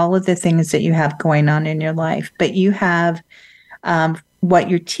about all of the things that you have going on in your life. But you have what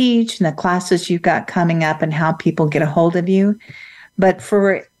you teach and the classes you've got coming up and how people get a hold of you. But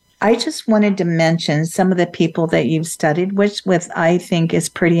I just wanted to mention some of the people that you've studied with I think is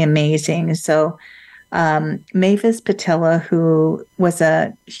pretty amazing. So Mavis Patilla, who was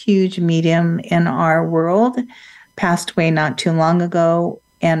a huge medium in our world, passed away not too long ago.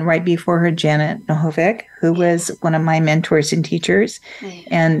 And right before her, Janet Nohovic, who was one of my mentors and teachers.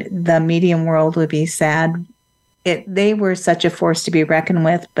 And the medium world would be sad. They were such a force to be reckoned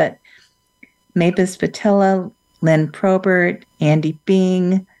with, but Mavis Patilla, Lynn Probert, Andy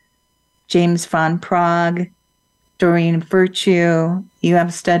Bing, James Von Prague, Doreen Virtue, you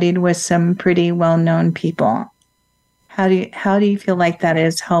have studied with some pretty well-known people. How do you feel like that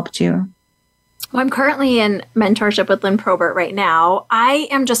has helped you? Well, I'm currently in mentorship with Lynn Probert right now. I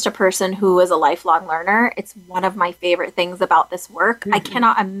am just a person who is a lifelong learner. It's one of my favorite things about this work. I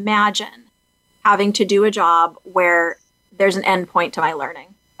cannot imagine having to do a job where there's an end point to my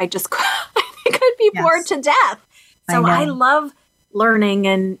learning. I think I'd be bored to death. So I love learning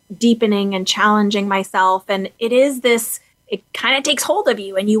and deepening and challenging myself. And it kind of takes hold of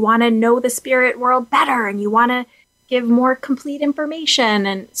you, and you want to know the spirit world better, and you want to give more complete information.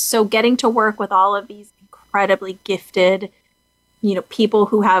 And so getting to work with all of these incredibly gifted, people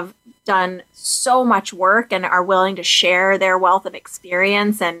who have done so much work and are willing to share their wealth of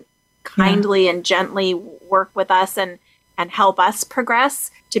experience and kindly and gently work with us and help us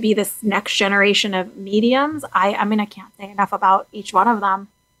progress to be this next generation of mediums. I can't say enough about each one of them.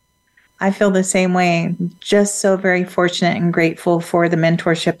 I feel the same way. Just so very fortunate and grateful for the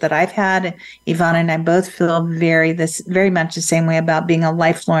mentorship that I've had. Yvonne and I both feel very much the same way about being a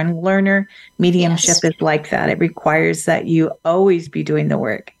lifelong learner. Mediumship is like that. It requires that you always be doing the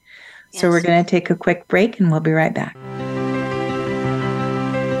work. So we're going to take a quick break and we'll be right back.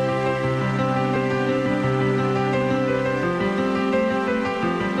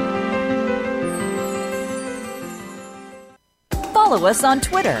 Follow us on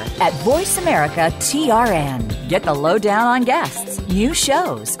Twitter at VoiceAmericaTRN. Get the lowdown on guests, new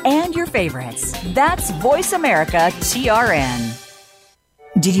shows, and your favorites. That's VoiceAmericaTRN.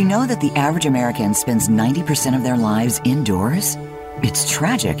 Did you know that the average American spends 90% of their lives indoors? It's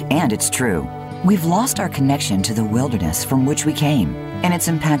tragic and it's true. We've lost our connection to the wilderness from which we came, and it's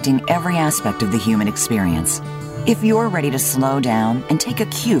impacting every aspect of the human experience. If you're ready to slow down and take a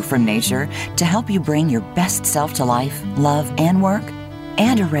cue from nature to help you bring your best self to life, love, and work,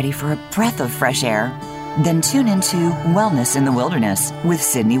 and are ready for a breath of fresh air, then tune into Wellness in the Wilderness with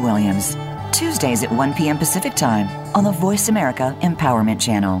Sydney Williams, Tuesdays at 1 p.m. Pacific Time on the Voice America Empowerment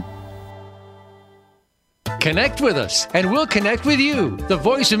Channel. Connect with us, and we'll connect with you. The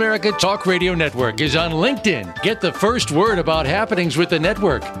Voice America Talk Radio Network is on LinkedIn. Get the first word about happenings with the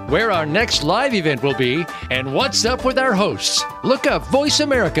network, where our next live event will be, and what's up with our hosts. Look up Voice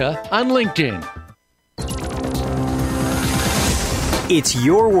America on LinkedIn. It's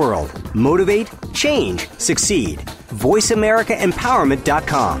your world. Motivate, change, succeed.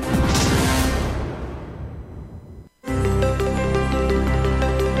 VoiceAmericaEmpowerment.com.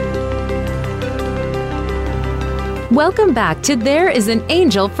 Welcome back to There is an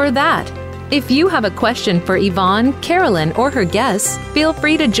Angel for That. If you have a question for Yvonne, Carolyn, or her guests, feel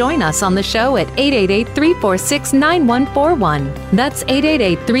free to join us on the show at 888-346-9141. That's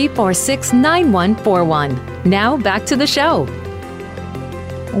 888-346-9141. Now back to the show.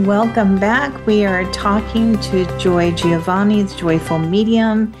 Welcome back. We are talking to Joy Giovanni, the Joyful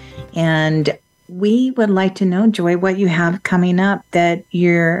Medium, and we would like to know, Joy, what you have coming up that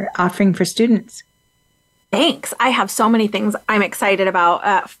you're offering for students. Thanks. I have so many things I'm excited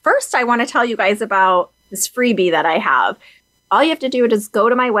about. First, I want to tell you guys about this freebie that I have. All you have to do is go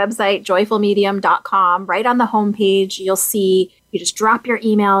to my website, joyfulmedium.com. Right on the homepage, you'll see, you just drop your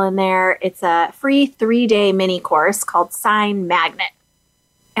email in there. It's a free 3-day mini course called Sign Magnet.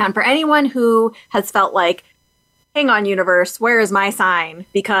 And for anyone who has felt like, hang on, universe, where is my sign?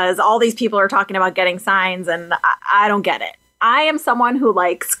 Because all these people are talking about getting signs and I don't get it. I am someone who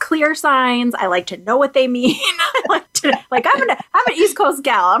likes clear signs. I like to know what they mean. I'm an East Coast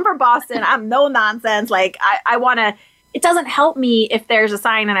gal. I'm from Boston. I'm no nonsense. I want to, it doesn't help me if there's a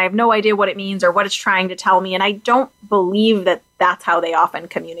sign and I have no idea what it means or what it's trying to tell me. And I don't believe that that's how they often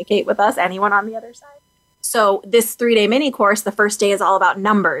communicate with us, anyone on the other side. So this 3-day mini course, the first day is all about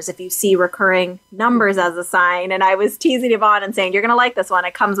numbers. If you see recurring numbers as a sign, and I was teasing Yvonne and saying, you're going to like this one.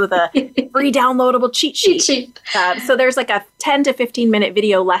 It comes with a free downloadable cheat sheet. So there's like a 10 to 15 minute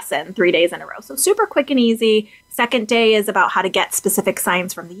video lesson 3 days in a row. So super quick and easy. Second day is about how to get specific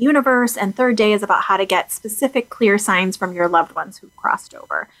signs from the universe. And third day is about how to get specific clear signs from your loved ones who've crossed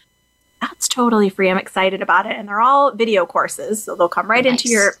over. That's totally free. I'm excited about it. And they're all video courses. So they'll come right into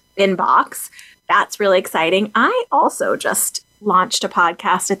your inbox. That's really exciting. I also just launched a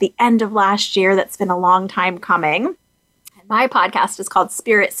podcast at the end of last year that's been a long time coming. And my podcast is called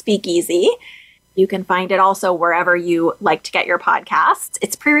Spirit Speakeasy. You can find it also wherever you like to get your podcasts.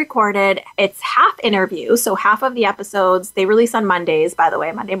 It's pre-recorded. It's half interview. So half of the episodes, they release on Mondays, by the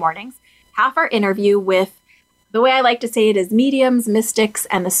way, Monday mornings. Half are interview with, the way I like to say it is mediums, mystics,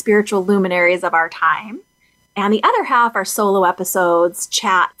 and the spiritual luminaries of our time. And the other half are solo episodes,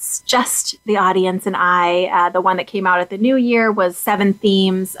 chats, just the audience and I. The one that came out at the new year was 7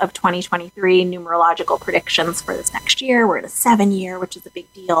 themes of 2023, numerological predictions for this next year. We're at a 7-year, which is a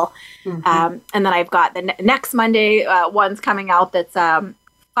big deal. Mm-hmm. And then I've got the next Monday one's coming out that's 5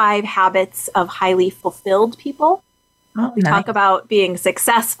 habits of highly fulfilled people. Oh, we talk about being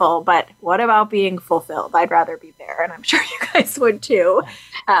successful, but what about being fulfilled? I'd rather be there, and I'm sure you guys would too.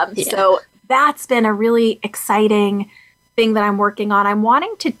 So that's been a really exciting thing that I'm working on. I'm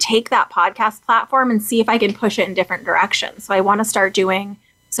wanting to take that podcast platform and see if I can push it in different directions. So I want to start doing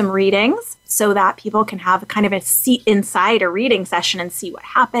some readings so that people can have kind of a seat inside a reading session and see what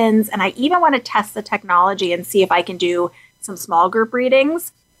happens. And I even want to test the technology and see if I can do some small group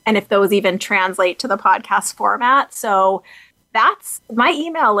readings and if those even translate to the podcast format. So that's my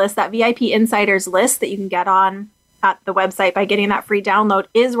email list, that VIP Insiders list that you can get on at the website by getting that free download,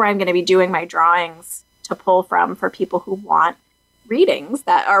 is where I'm going to be doing my drawings to pull from for people who want readings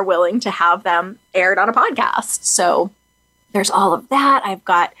that are willing to have them aired on a podcast. So there's all of that. I've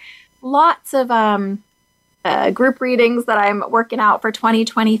got lots of group readings that I'm working out for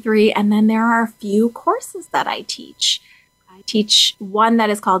 2023. And then there are a few courses that I teach. I teach one that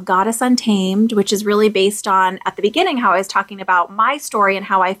is called Goddess Untamed, which is really based on, at the beginning, how I was talking about my story and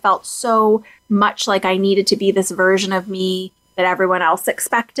how I felt so much like I needed to be this version of me that everyone else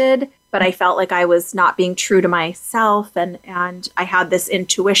expected. But I felt like I was not being true to myself, and I had this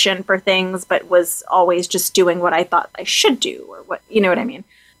intuition for things, but was always just doing what I thought I should do, or what, you know what I mean?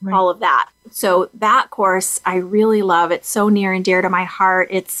 Right. All of that. So that course I really love. It's so near and dear to my heart.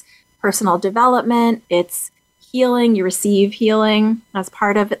 It's personal development. It's healing. You receive healing as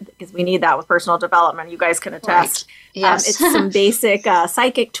part of it, because we need that with personal development. You guys can attest. Right. Yes. It's some basic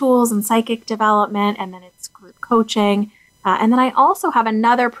psychic tools and psychic development, and then it's group coaching. And then I also have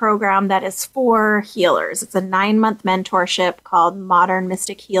another program that is for healers. It's a 9-month mentorship called Modern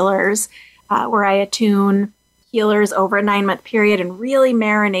Mystic Healers, where I attune healers over a 9-month period and really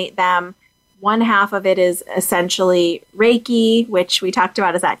marinate them. One half of it is essentially Reiki, which we talked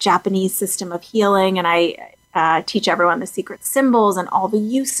about as that Japanese system of healing. And I teach everyone the secret symbols and all the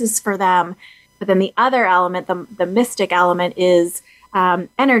uses for them. But then the other element, the mystic element, is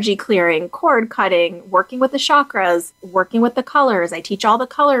energy clearing, cord cutting, working with the chakras, working with the colors. I teach all the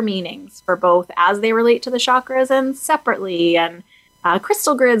color meanings for both as they relate to the chakras and separately, and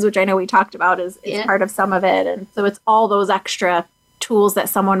crystal grids, which I know we talked about is part of some of it. And so it's all those extra tools that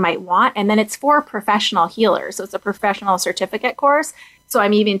someone might want. And then it's for professional healers. So it's a professional certificate course. So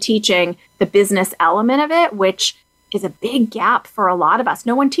I'm even teaching the business element of it, which is a big gap for a lot of us.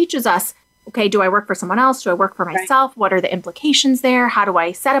 No one teaches us, okay, do I work for someone else? Do I work for myself? Right. What are the implications there? How do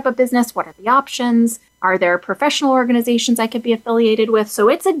I set up a business? What are the options? Are there professional organizations I could be affiliated with?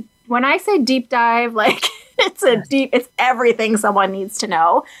 So when I say deep dive, like it's everything someone needs to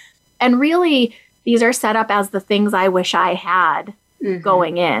know. And really, these are set up as the things I wish I had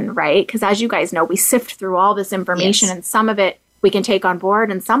going in, right? Because as you guys know, we sift through all this information, and some of it we can take on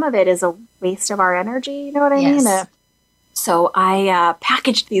board, and some of it is a waste of our energy. You know what I mean? So I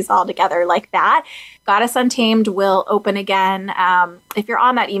packaged these all together like that. Goddess Untamed will open again. If you're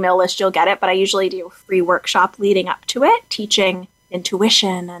on that email list, you'll get it. But I usually do a free workshop leading up to it, teaching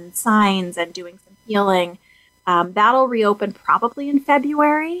intuition and signs and doing some healing. That'll reopen probably in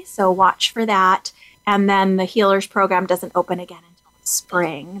February. So watch for that. And then the Healers program doesn't open again until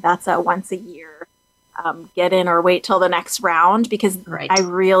spring. That's a once a year get in or wait till the next round, because I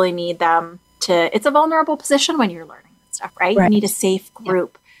really need them to. It's a vulnerable position when you're learning stuff, right? You need a safe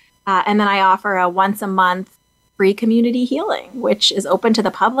group. And then I offer a once a month free community healing, which is open to the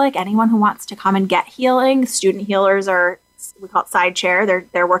public. Anyone who wants to come and get healing. Student healers are, we call it side chair.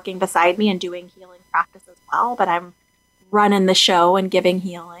 They're working beside me and doing healing practice as well, but I'm running the show and giving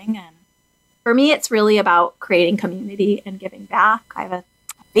healing. And for me, it's really about creating community and giving back. I have a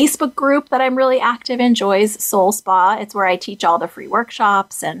Facebook group that I'm really active in, Joy's Soul Spa. It's where I teach all the free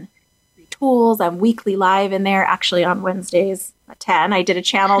workshops and tools. I'm weekly live in there, actually on Wednesdays at 10. I did a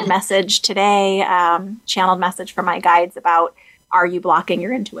channeled message today, channeled message from my guides about, are you blocking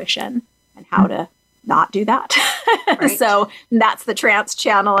your intuition and how to not do that? So that's the trance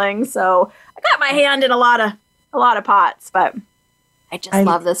channeling. So I got my hand in a lot of pots, but I just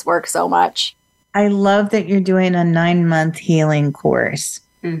love this work so much. I love that you're doing a 9-month healing course.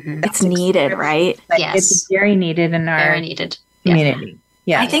 It's needed, right? Yes. It's very needed in our community.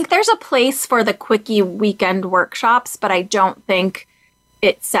 Yeah. I think there's a place for the quickie weekend workshops, but I don't think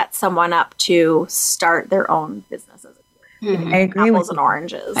it sets someone up to start their own businesses. I agree. Apples and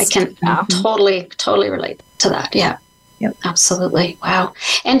oranges. I can totally relate to that. Yeah. Yep. Absolutely. Wow.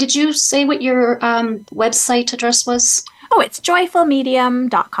 And did you say what your website address was? Oh, it's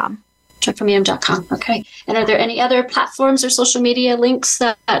joyfulmedium.com. joyfulmedium.com. Okay. And are there any other platforms or social media links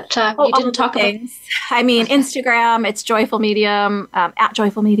that you didn't talk about? I mean, Instagram, it's Joyful Medium, at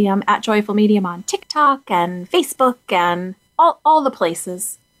Joyful Medium on TikTok and Facebook and all the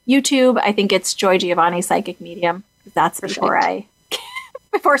places. YouTube, I think it's Joy Giovanni Psychic Medium. That's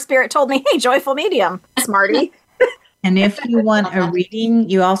before Spirit told me, hey, Joyful Medium, smarty. And if you want a reading,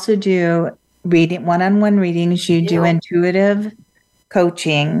 you also do one-on-one readings. You do intuitive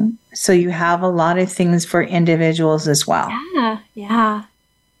coaching. So you have a lot of things for individuals as well. Yeah.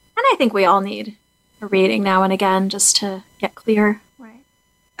 I think we all need a reading now and again just to get clear, right?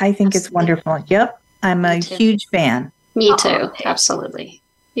 I think it's wonderful. Yep. I'm a huge fan. Me too. Absolutely.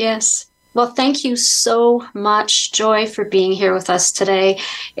 Yes. Well, thank you so much, Joy, for being here with us today.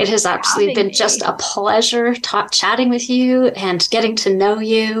 It has absolutely been just a pleasure chatting with you and getting to know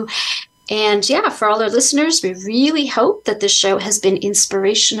you. And yeah, for all our listeners, we really hope that this show has been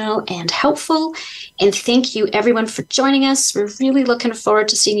inspirational and helpful. And thank you, everyone, for joining us. We're really looking forward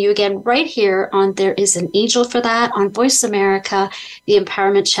to seeing you again right here on There Is an Angel for That on Voice America, the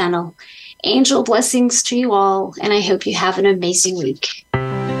Empowerment Channel. Angel blessings to you all, and I hope you have an amazing week.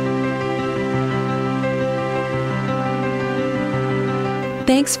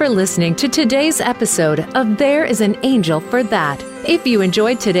 Thanks for listening to today's episode of There Is an Angel for That. If you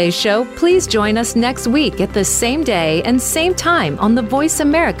enjoyed today's show, please join us next week at the same day and same time on the Voice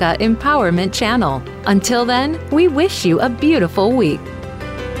America Empowerment Channel. Until then, we wish you a beautiful week.